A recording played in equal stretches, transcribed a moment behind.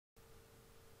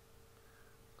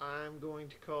I'm going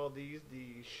to call these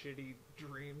the shitty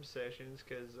dream sessions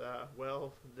because,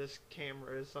 well, this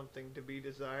camera is something to be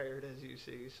desired, as you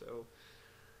see. So,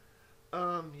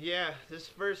 yeah, this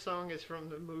first song is from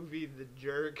the movie The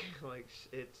Jerk. Like,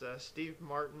 it's a Steve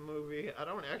Martin movie. I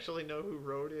don't actually know who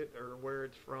wrote it or where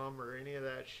it's from or any of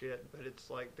that shit, but it's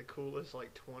like the coolest,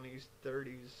 like, 20s,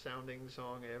 30s sounding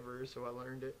song ever, so I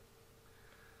learned it.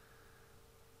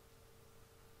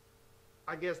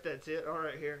 I guess that's it.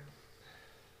 Alright, here.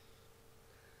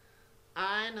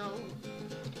 I know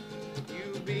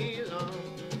you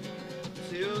belong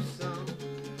to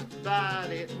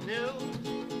somebody new,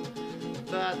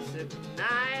 but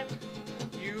tonight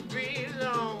you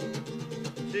belong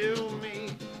to me.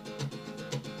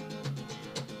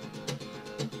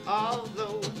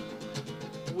 Although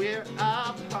we're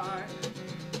apart,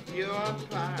 you're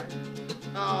part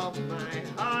of my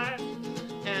heart,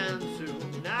 and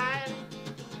tonight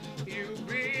you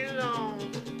belong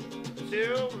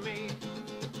to me.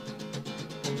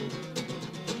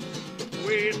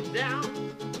 Way down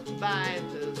by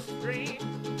the stream,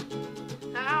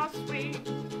 how sweet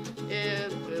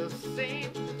it will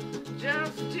seem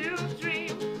just to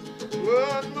dream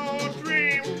one more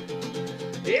dream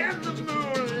in the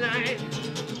moonlight.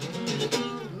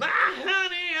 My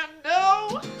honey, I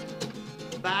know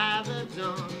by the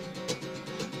dawn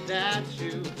that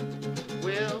you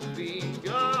will be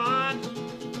gone,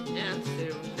 and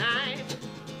tonight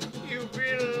you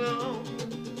belong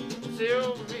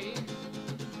to me.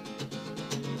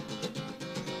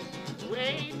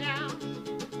 Way down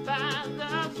by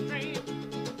the stream,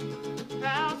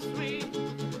 how sweet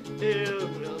it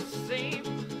will seem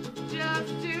just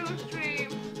to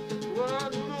dream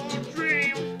one more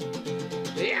dream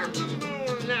in the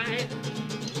moonlight.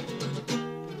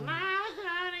 My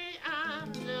honey, I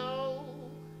know.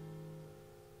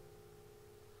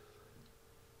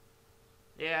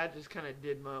 Yeah, I just kind of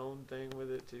did my own thing with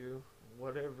it too.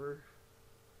 Whatever.